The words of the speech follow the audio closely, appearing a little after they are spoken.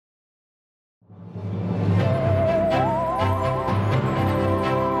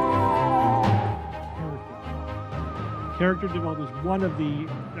Character development is one of the,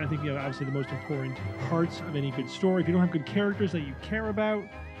 I think, obviously the most important parts of any good story. If you don't have good characters that you care about,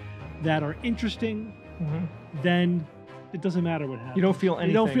 that are interesting, then it doesn't matter what happens. You don't feel anything.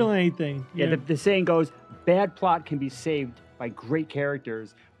 You don't feel anything. Yeah, the saying goes, bad plot can be saved by great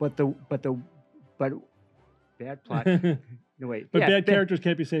characters, but bad plot. No wait. But bad characters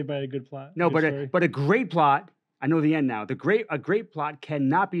can't be saved by a good plot. No, but a great plot. I know the end now. A great plot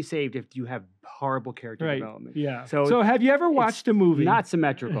cannot be saved if you have horrible character development. Yeah. So have you ever watched a movie? Not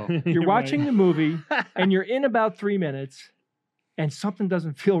symmetrical. You're watching the movie and you're in about 3 minutes and something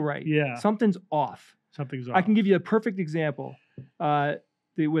doesn't feel right. Yeah. Something's off. Something's off. I can give you a perfect example. With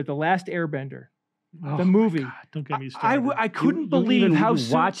The Last Airbender. Oh, the movie. God, don't get me started. I couldn't believe how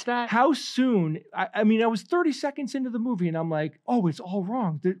soon. Watch that? How soon? I mean, I was 30 seconds into the movie, and I'm like, "Oh, it's all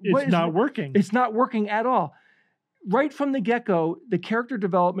wrong. It's not working. It's not working at all." Right from the get-go, the character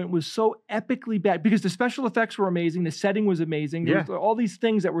development was so epically bad because the special effects were amazing, the setting was amazing. There were all these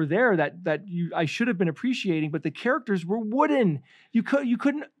things that were there that I should have been appreciating, but the characters were wooden. You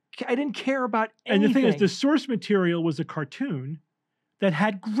couldn't. I didn't care about anything. And the thing is, the source material was a cartoon that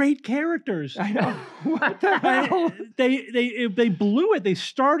had great characters. I know. What the hell? They blew it. They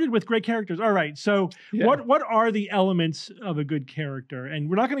started with great characters. All right. So what are the elements of a good character? And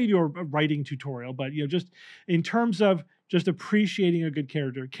we're not going to give you a writing tutorial, but just in terms of just appreciating a good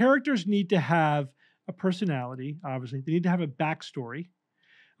character, characters need to have a personality. Obviously, they need to have a backstory.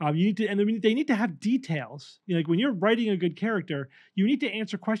 They need to have details. Like when you're writing a good character, you need to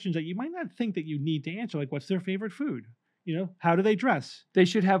answer questions that you might not think that you need to answer. Like, what's their favorite food? How do they dress? They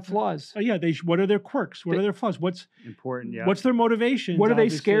should have flaws. Oh yeah, what are their quirks? What are their flaws? What's important? Yeah. What's their motivation? What are they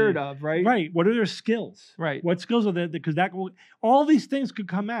scared of? Right. Right. What are their skills? Right. What skills are they? Because all these things could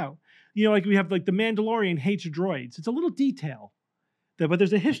come out. Like we have like the Mandalorian hates droids. It's a little detail, but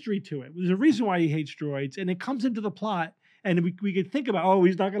there's a history to it. There's a reason why he hates droids, and it comes into the plot. And we could think about,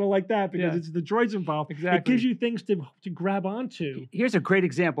 he's not going to like that because it's the droids involved. Exactly. It gives you things to grab onto. Here's a great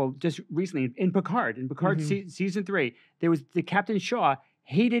example. Just recently in Picard, season 3, there was the Captain Shaw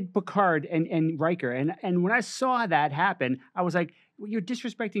hated Picard and Riker, and when I saw that happen, I was like, you're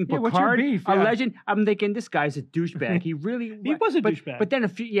disrespecting Picard, what's your beef? a legend. I'm thinking this guy's a douchebag. He really he was a douchebag. But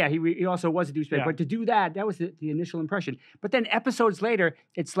then he also was a douchebag. Yeah. But to do that was the initial impression. But then episodes later,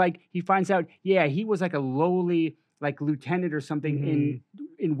 it's like he finds out, he was like a lowly lieutenant or something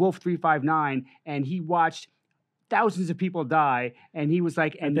in Wolf 359, and he watched thousands of people die, and he was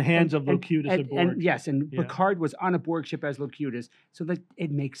like, at the hands of Locutus aboard. And Picard was on a Borg ship as Locutus, so that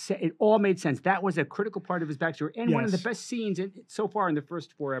it all made sense. That was a critical part of his backstory, and one of the best scenes so far in the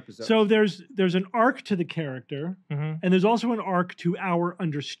first 4 episodes. So there's an arc to the character, and there's also an arc to our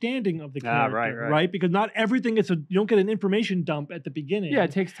understanding of the character, right? Because not everything you don't get an information dump at the beginning. Yeah,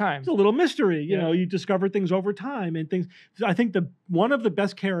 it takes time. It's a little mystery. You discover things over time and things. I think one of the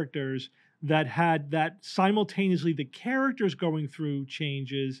best characters that had that simultaneously the characters going through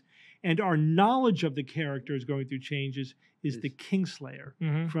changes and our knowledge of the characters going through changes is the Kingslayer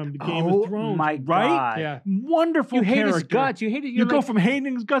from Game of Thrones. My God. Right? Yeah. Wonderful You hate character. his guts. You go from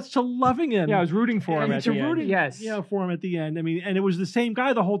hating his guts to loving him. Yeah, I was rooting for him at the end. Yes. Yeah, for him at the end. I mean, and it was the same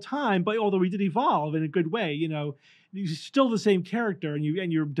guy the whole time, but although he did evolve in a good way, he's still the same character, and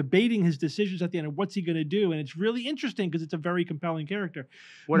you're debating his decisions at the end of what's he going to do, and it's really interesting because it's a very compelling character.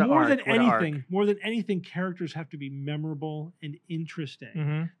 More than anything, characters have to be memorable and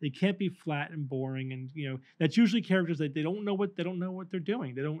interesting. They can't be flat and boring, and that's usually characters that they don't know what they're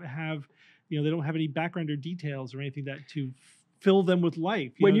doing. They don't have any background or details or anything that to fill them with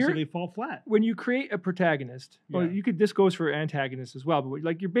life, so they fall flat. When you create a protagonist, this goes for antagonists as well,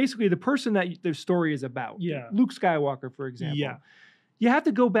 but you're basically the person that the story is about. Yeah. Luke Skywalker, for example. Yeah. You have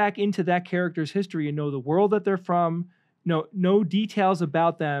to go back into that character's history and know the world that they're from, know details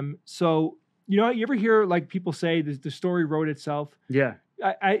about them. So, you ever hear people say the story wrote itself? Yeah.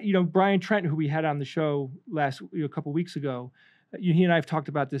 Brian Trent, who we had on the show a couple weeks ago, he and I have talked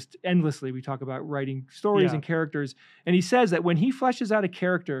about this endlessly. We talk about writing stories and characters. And he says that when he fleshes out a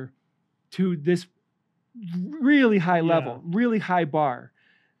character to this really high level, really high bar,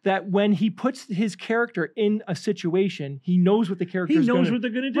 that when he puts his character in a situation, he knows what the character is going to do. He knows what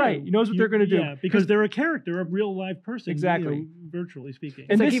they're going to do. Right. He knows what they're going to do. Yeah, because they're a character, a real live person. Exactly. Virtually speaking.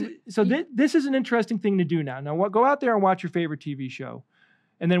 And this is an interesting thing to do now. Now, go out there and watch your favorite TV show.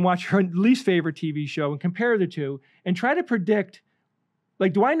 And then watch your least favorite TV show and compare the two and try to predict,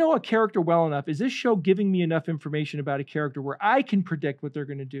 do I know a character well enough? Is this show giving me enough information about a character where I can predict what they're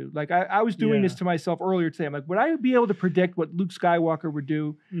going to do? I was doing this to myself earlier today. I'm like, would I be able to predict what Luke Skywalker would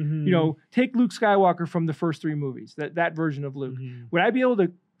do? Take Luke Skywalker from the first 3 movies, that version of Luke. Would I be able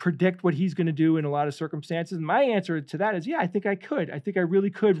to predict what he's going to do in a lot of circumstances? And my answer to that is, yeah, I think I could. I think I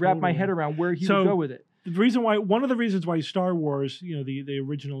really could wrap my head around where he would go with it. One of the reasons why Star Wars, the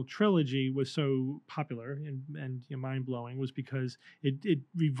original trilogy was so popular and mind blowing was because it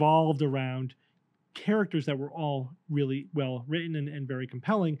revolved around characters that were all really well written and very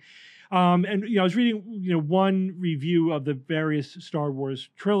compelling. I was reading one review of the various Star Wars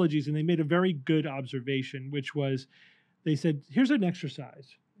trilogies, and they made a very good observation, which was they said, here's an exercise,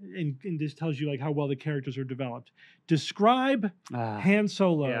 and this tells you like how well the characters are developed. Describe Han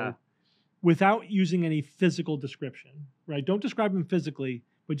Solo without using any physical description, right? Don't describe him physically,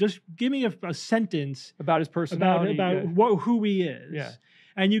 but just give me a sentence about his personality, about who he is. Yeah.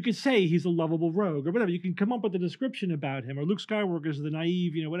 And you could say he's a lovable rogue or whatever. You can come up with a description about him, or Luke Skywalker's the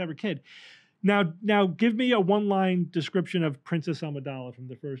naive, whatever kid. Now give me a one-line description of Princess Amidala from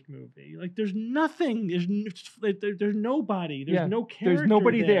the first movie. Like, there's nothing. There's nobody. There's no character. There's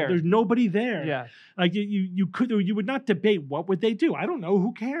nobody there. There's nobody there. Yeah. Like you would not debate what would they do. I don't know.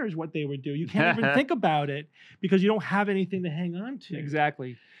 Who cares what they would do? You can't even think about it because you don't have anything to hang on to.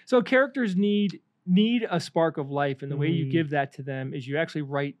 Exactly. So characters need a spark of life, and the way you give that to them is you actually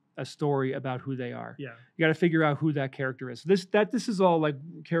write a story about who they are. Yeah. You got to figure out who that character is. This is all like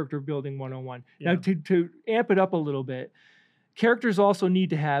character building 101. Yeah. Now to amp it up a little bit, characters also need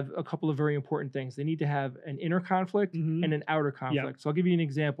to have a couple of very important things. They need to have an inner conflict and an outer conflict. Yeah. So I'll give you an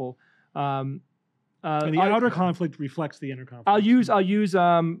example. And the outer conflict reflects the inner conflict. I'll use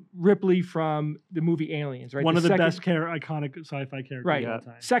Ripley from the movie Aliens, right? One of the best iconic sci-fi characters of all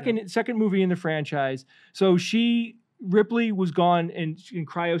time. Second movie in the franchise. So Ripley was gone in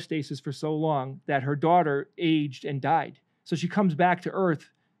cryostasis for so long that her daughter aged and died. So she comes back to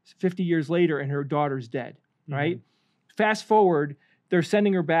Earth 50 years later and her daughter's dead, right? Fast forward, they're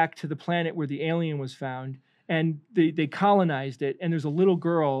sending her back to the planet where the alien was found, and they colonized it, and there's a little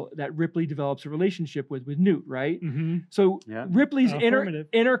girl that Ripley develops a relationship with Newt, right? So Ripley's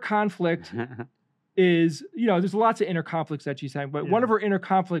inner conflict is, there's lots of inner conflicts that she's having, but one of her inner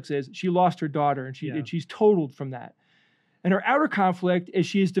conflicts is she lost her daughter, and she's totaled from that. And her outer conflict is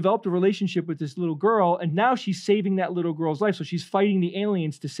she has developed a relationship with this little girl, and now she's saving that little girl's life. So she's fighting the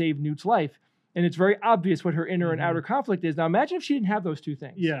aliens to save Newt's life. And it's very obvious what her inner and outer conflict is. Now imagine if she didn't have those two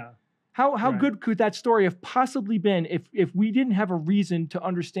things. Yeah. How good could that story have possibly been if we didn't have a reason to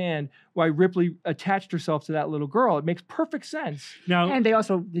understand why Ripley attached herself to that little girl? It makes perfect sense. Now, and they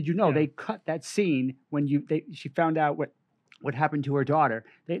also, they cut that scene when she found out what happened to her daughter.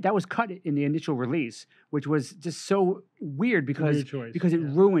 That was cut in the initial release, which was just so weird because it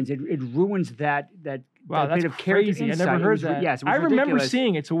ruins that wow, that that's bit of crazy. I never heard that. Yes, I remember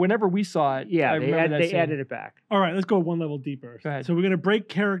seeing it. So whenever we saw it, they added it back. All right, let's go one level deeper. Go ahead. So we're going to break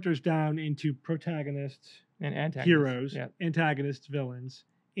characters down into protagonists and antagonists, heroes, antagonists, villains,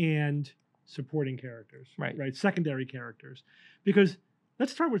 and supporting characters. Right. Secondary characters, because.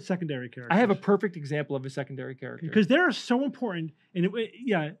 Let's start with secondary characters. I have a perfect example of a secondary character. Because they're so important. And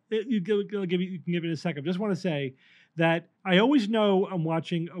you can give it in a second. I just want to say that I always know I'm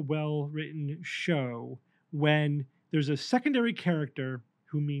watching a well-written show when there's a secondary character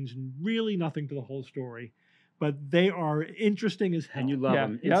who means really nothing to the whole story, but they are interesting as hell. And you love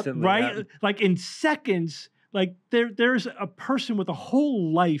them instantly. Right? Yeah. Like in seconds, like there's a person with a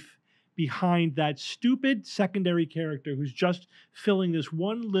whole life behind that stupid secondary character who's just filling this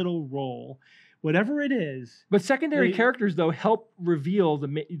one little role, whatever it is. But secondary characters, though, help reveal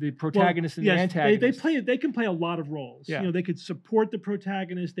the protagonist and the antagonist. They can play a lot of roles. Yeah. They could support the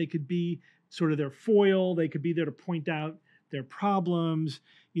protagonist. They could be sort of their foil. They could be there to point out their problems.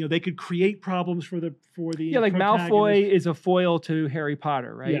 They could create problems for the like Malfoy is a foil to Harry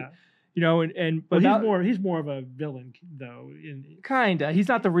Potter, right? Yeah. But he's more of a villain though. Kinda, he's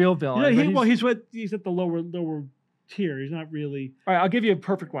not the real villain. He's at the lower tier. He's not really. All right, I'll give you a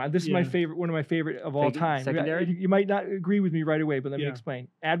perfect one. This is my favorite, one of my favorite of all time. Secondary? You might not agree with me right away, but let me explain.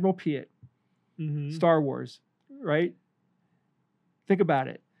 Admiral Piet, Star Wars, right? Think about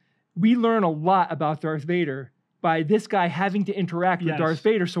it. We learn a lot about Darth Vader by this guy having to interact with Darth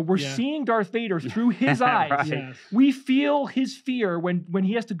Vader. So we're seeing Darth Vader through his eyes. Right. Yes. We feel his fear when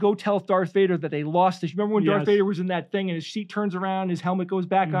he has to go tell Darth Vader that they lost this. Remember when Darth Vader was in that thing and his seat turns around, his helmet goes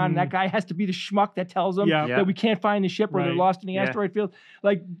back on, and that guy has to be the schmuck that tells him that we can't find the ship or they're lost in the asteroid field.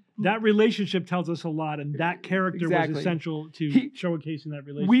 Like that relationship tells us a lot, and that character was essential to showcasing that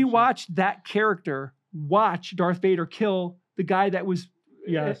relationship. We watched that character watch Darth Vader kill the guy that was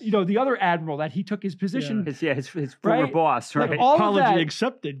Yes. the other admiral that he took his position. His former Right? boss, Like, right? all of Apology that-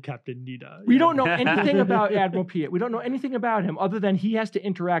 accepted, Captain Nita. We don't know anything about Admiral Piet. We don't know anything about him other than he has to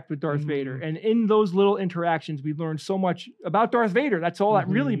interact with Darth Vader. And in those little interactions, we learn so much about Darth Vader. That's all that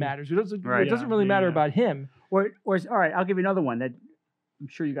really matters. It doesn't really matter about him. Or all right, I'll give you another one that I'm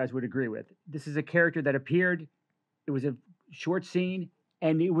sure you guys would agree with. This is a character that appeared. It was a short scene,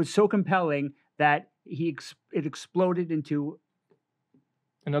 and it was so compelling that it exploded into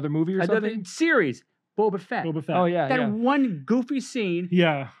Another movie or another something? series. Boba Fett. Boba Fett. Oh, yeah. That yeah. one goofy scene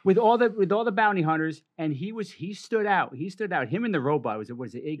Yeah. with all the bounty hunters, and he stood out. He stood out. Him and the robot was it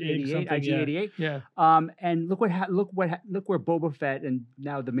IG-88? IG-88. Yeah. And look where Boba Fett and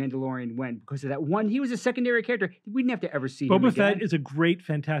now the Mandalorian went because of that one. He was a secondary character. We didn't have to ever see him Boba again. Fett is a great,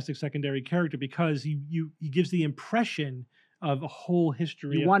 fantastic secondary character because he gives the impression of a whole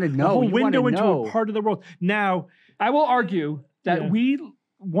history. You want to a know. whole You wanna window into know. a part of the world. Now, I will argue that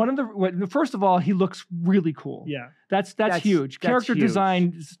first of all, he looks really cool. yeah. That's huge. That's Character huge.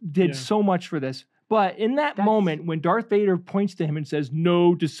 design did Yeah. so much for this. But in that That's- moment when Darth Vader points to him and says,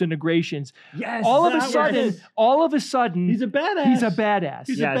 "No disintegrations," Yes. all of a Yes. sudden, He's a badass. he's a badass.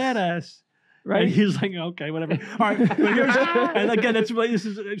 He's Yes. a badass. Right? And he's like, okay, whatever. All right. But and again, this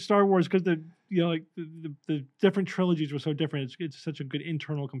is Star Wars because the different trilogies were so different. It's such a good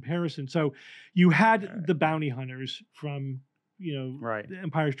internal comparison. So you had the bounty hunters from Right.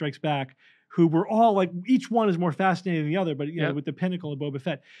 Empire Strikes Back, who were all like each one is more fascinating than the other, but Yep. with the pinnacle of Boba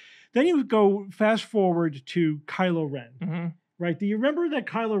Fett. Then you go fast forward to Kylo Ren, Mhm. right? Do you remember that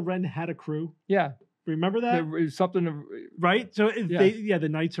Kylo Ren had a crew? Yeah. Remember that? There was something of, Right? So Yeah. the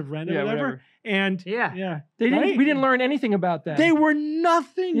Knights of Ren or Yeah, whatever. whatever. And Yeah. we right? didn't learn anything about that. They were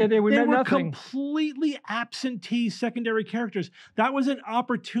nothing. Yeah, they were nothing. completely absentee secondary characters. That was an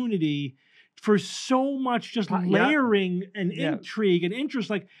opportunity for so much just Yeah. layering and Yeah. intrigue and interest.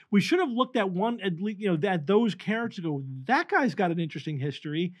 Like we should have looked at at those characters and go, that guy's got an interesting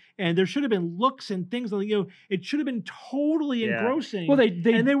history, and there should have been looks and things like it should have been totally Yeah. engrossing. Well,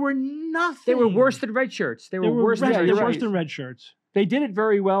 and they were nothing. They were worse than red shirts. They were worse than red, red they were shirts. worse than red shirts. they did it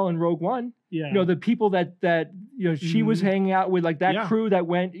very well in Rogue One. Yeah. The people that she was Mhm. hanging out with, like that Yeah. crew that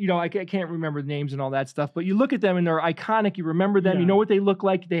went, I can't remember the names and all that stuff, but you look at them and they're iconic. You remember them. You Yeah. know what they look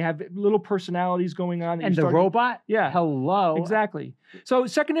like. They have little personalities going on. that And you the start- robot? Yeah. Hello. Exactly. So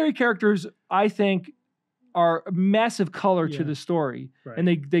secondary characters, I think, are a massive color to Yeah. the story. Right. And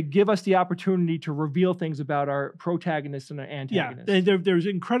they give us the opportunity to reveal things about our protagonists and our antagonists. Yeah, they're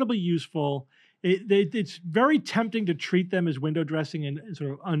incredibly useful. It's very tempting to treat them as window dressing and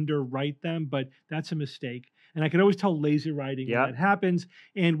sort of underwrite them, but that's a mistake. And I can always tell lazy writing Yep. when that happens.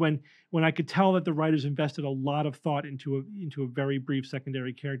 And when I could tell that the writers invested a lot of thought into a very brief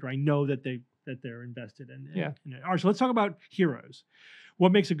secondary character, I know that they're invested in. Yeah. In it. All right, so let's talk about heroes.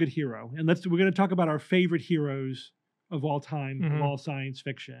 What makes a good hero? And we're going to talk about our favorite heroes of all time, of Mhm. all science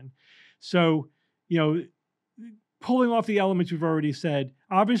fiction. So, pulling off the elements we've already said,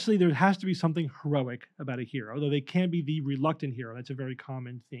 obviously there has to be something heroic about a hero, though they can be the reluctant hero. That's a very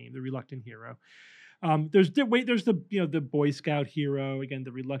common theme, the reluctant hero. There's the Boy Scout hero, again,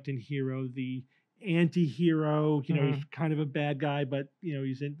 the reluctant hero, the anti-hero, he's kind of a bad guy, but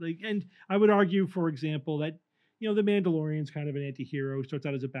he's and I would argue, for example, that the Mandalorian's kind of an anti-hero. He starts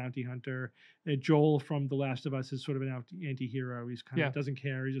out as a bounty hunter. Joel from The Last of Us is sort of an anti-hero. He's kind of doesn't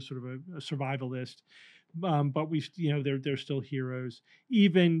care. He's just sort of a survivalist. But they're still heroes.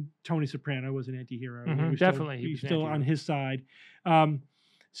 Even Tony Soprano was an anti-hero. Mhm, definitely, he he's was an still on anti-hero. his side.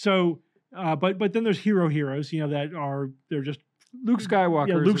 But then there's heroes. They're just Luke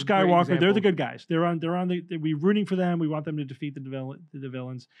Skywalker. Luke is a great Skywalker. They're example. the good guys. We're rooting for them. We want them to defeat the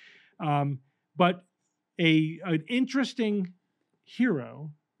villains. But an interesting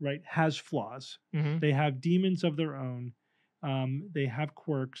hero, right, has flaws. Mhm. They have demons of their own. They have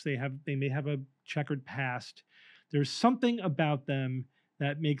quirks. They may have a checkered past. There's something about them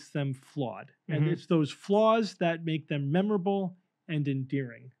that makes them flawed, and Mhm. it's those flaws that make them memorable and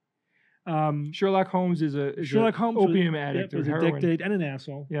endearing. Sherlock Holmes is Sherlock a Holmes opium was, addict. was or heroin. addicted and an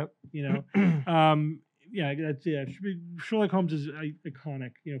asshole. Yep. Sherlock Holmes is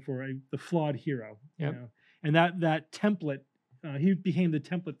iconic, for the flawed hero. Yep. And that template, he became the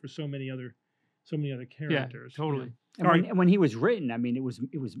template for so many other characters. Yeah, totally. And when he was written, I mean,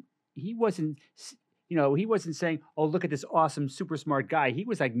 he wasn't saying, "Oh, look at this awesome, super smart guy." He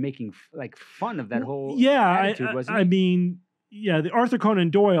was like making fun of that whole attitude, wasn't he? I mean, the Arthur Conan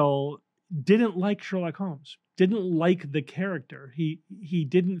Doyle didn't like Sherlock Holmes, didn't like the character. He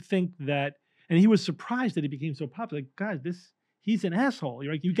didn't think that, and he was surprised that he became so popular. Like, God, he's an asshole.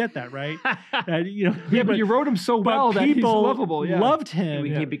 You're like, you get that, right? You know, Yeah, but you wrote him so well that he's people lovable. Yeah. loved him.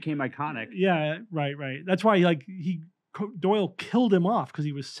 He became iconic. Yeah, right. That's why Doyle killed him off because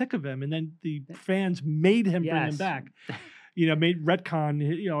he was sick of him, and then the fans made him bring him back. You know, made retcon.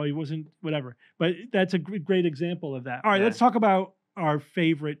 You know, he wasn't whatever. But that's a great example of that. All right, let's talk about our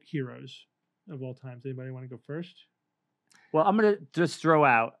favorite heroes of all time. Does anybody want to go first? Well, I'm gonna just throw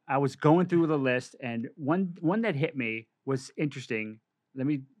out. I was going through the list, and one that hit me was interesting.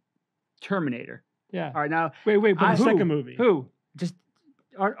 Terminator. Yeah. All right, now wait, but the who? second movie. Who? Just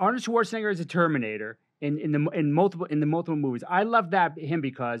Arnold Schwarzenegger is a Terminator in the multiple movies. I love him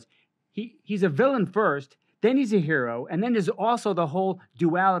because he's a villain first, then he's a hero, and then there's also the whole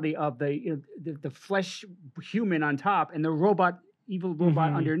duality of the flesh human on top and the evil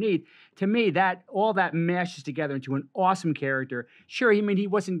robot underneath. To me, all that mashes together into an awesome character. Sure, he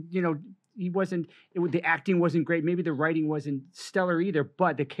wasn't, the acting wasn't great. Maybe the writing wasn't stellar either,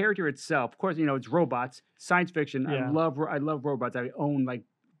 but the character itself, of course, it's robots, science fiction. Yeah. I love robots. I own like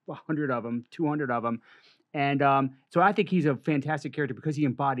 100 of them, 200 of them. And so I think he's a fantastic character because he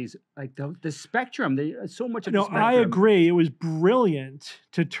embodies like the spectrum. So much of the spectrum. I agree. It was brilliant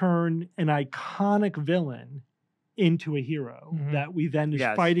to turn an iconic villain into a hero that we then is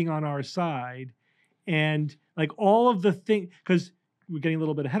fighting on our side. And like all of the things, because we're getting a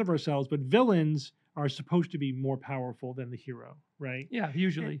little bit ahead of ourselves, but villains are supposed to be more powerful than the hero, right? Yeah,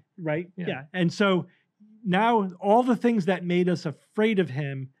 usually. Right? Yeah. And so now all the things that made us afraid of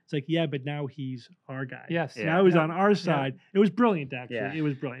him, it's like, yeah, but now he's our guy. Yes. Yeah. Now he's on our side. It was brilliant, actually. Yeah. It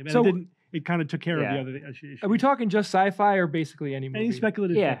was brilliant. And So it kind of took care of the other issue. Are we talking just sci-fi or basically any movie? Any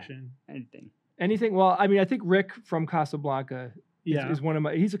speculative fiction? Anything? Well, I mean, I think Rick from Casablanca is one of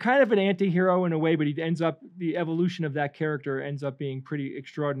my. He's a kind of an anti-hero in a way, but the evolution of that character ends up being pretty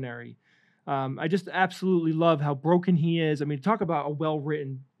extraordinary. I just absolutely love how broken he is. I mean, talk about a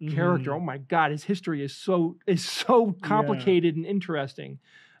well-written character. Oh my God, his history is so complicated and interesting.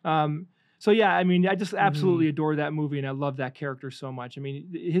 So yeah, I mean, I just absolutely adore that movie, and I love that character so much. I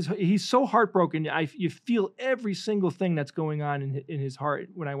mean, he's so heartbroken. You feel every single thing that's going on in his heart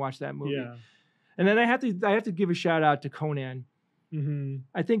when I watch that movie. Yeah. And then I have to give a shout out to Conan.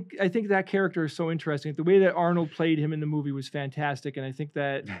 I think that character is so interesting. The way that Arnold played him in the movie was fantastic, and I think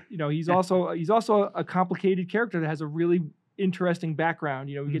that he's also a complicated character that has a really interesting background.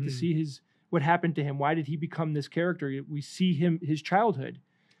 We get to see what happened to him. Why did he become this character? We see his childhood,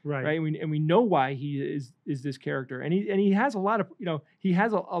 right? And we know why he is this character, and he has a lot of he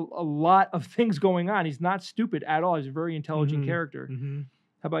has a lot of things going on. He's not stupid at all. He's a very intelligent character.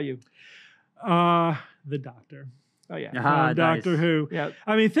 How about you? The Doctor. Oh yeah, from Doctor Who. Yeah,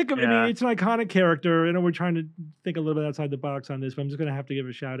 I mean, it's an iconic character. I know we're trying to think a little bit outside the box on this, but I'm just going to have to give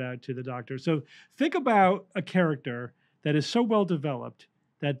a shout out to the Doctor. So think about a character that is so well developed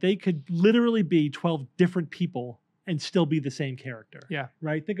that they could literally be 12 different people and still be the same character. Yeah,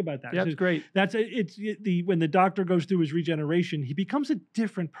 right. Think about that. Yeah, that's great. When the Doctor goes through his regeneration, he becomes a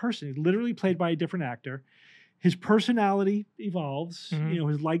different person. He's literally played by a different actor. His personality evolves,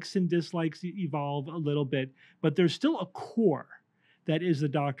 his likes and dislikes evolve a little bit, but there's still a core that is the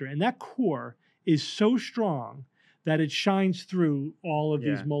Doctor. And that core is so strong that it shines through all of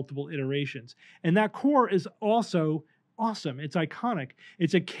these multiple iterations. And that core is also awesome. It's iconic.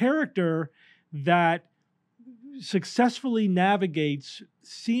 It's a character that successfully navigates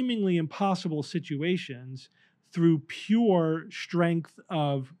seemingly impossible situations through pure strength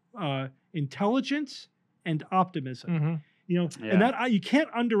of intelligence and optimism, and that you can't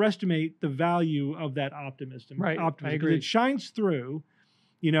underestimate the value of that optimism. Right, I agree. It shines through,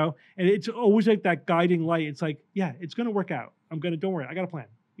 and it's always like that guiding light. It's like, yeah, it's going to work out. Don't worry, I got a plan.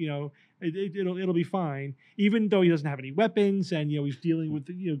 It'll be fine. Even though he doesn't have any weapons, and he's dealing with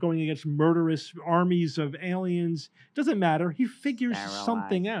going against murderous armies of aliens. Doesn't matter. He figures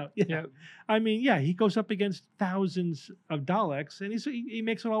something out. Yeah. I mean, he goes up against thousands of Daleks, and he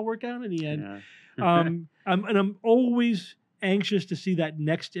makes it all work out in the end. Yeah. I'm always anxious to see that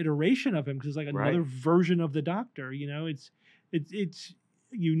next iteration of him because it's like another version of the Doctor. It's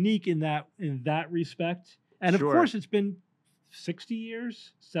unique in that respect. And of course, it's been 60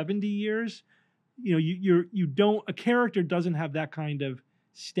 years, 70 years. A character doesn't have that kind of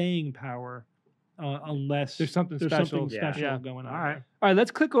staying power unless there's something special going on. All right.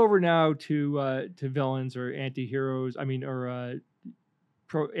 Let's click over now to villains or anti-heroes. I mean, or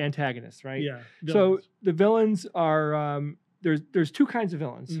antagonists, right? Yeah. Villains. So the villains are there's two kinds of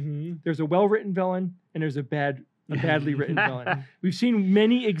villains. There's a well-written villain and there's a badly written villain. We've seen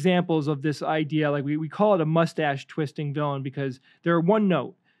many examples of this idea. Like we call it a mustache twisting villain because they're one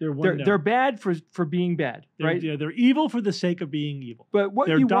note. They're one note. They're bad for being bad, right? Yeah, they're evil for the sake of being evil. But what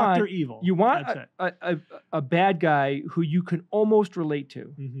they're you Dr. want, Evil. you want That's a bad guy who you can almost relate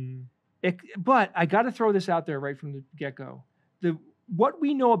to. But I got to throw this out there right from the get-go. What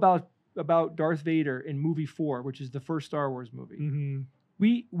we know about Darth Vader in movie 4, which is the first Star Wars movie,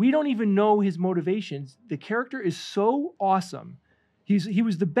 we don't even know his motivations. The character is so awesome. He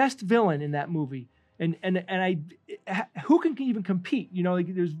was the best villain in that movie. Who can even compete? You know,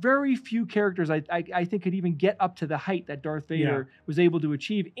 like there's very few characters I think could even get up to the height that Darth Vader was able to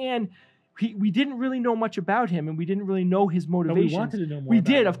achieve. And we didn't really know much about him, and we didn't really know his motivations. But we wanted to know more. We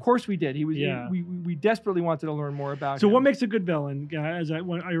about did, him. of course, we did. He was. We desperately wanted to learn more about him. So what makes a good villain? As I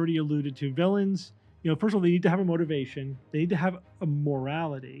already alluded to, villains. You know, first of all, they need to have a motivation. They need to have a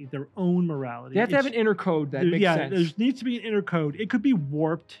morality, their own morality. They have to have an inner code that makes sense. There needs to be an inner code. It could be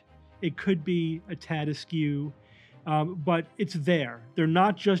warped. It could be a tad askew, but it's there. They're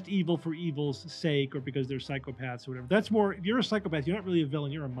not just evil for evil's sake or because they're psychopaths or whatever. That's more. If you're a psychopath, you're not really a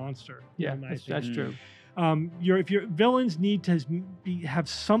villain. You're a monster. Yeah, that's true. If your villains need to have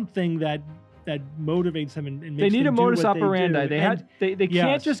something that motivates them and makes they need them a do modus what operandi. They can't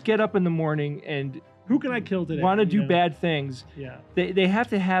yes. just get up in the morning and who can I kill today? Want to do bad things. Yeah. They have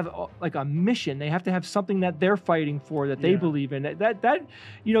to have like a mission. They have to have something that they're fighting for that they believe in. That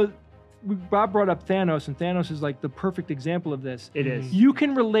you know. Bob brought up Thanos, and Thanos is like the perfect example of this. It is. You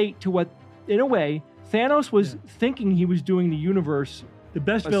can relate to what, in a way, Thanos was thinking he was doing the universe. The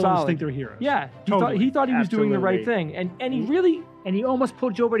best villains think they're heroes. Yeah, totally. he thought he was doing the right thing, and he really. And he almost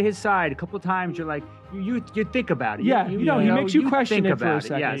pulled you over to his side a couple of times. You're like, you think about it. Yeah, he makes you question it for a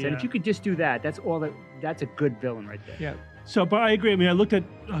second. Yes, and if you could just do that, that's a good villain right there. Yeah. So, but I agree. I mean, I looked at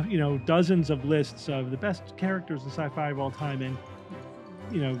dozens of lists of the best characters in sci-fi of all time, and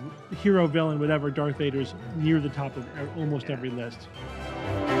hero, villain, whatever, Darth Vader's near the top of almost every list.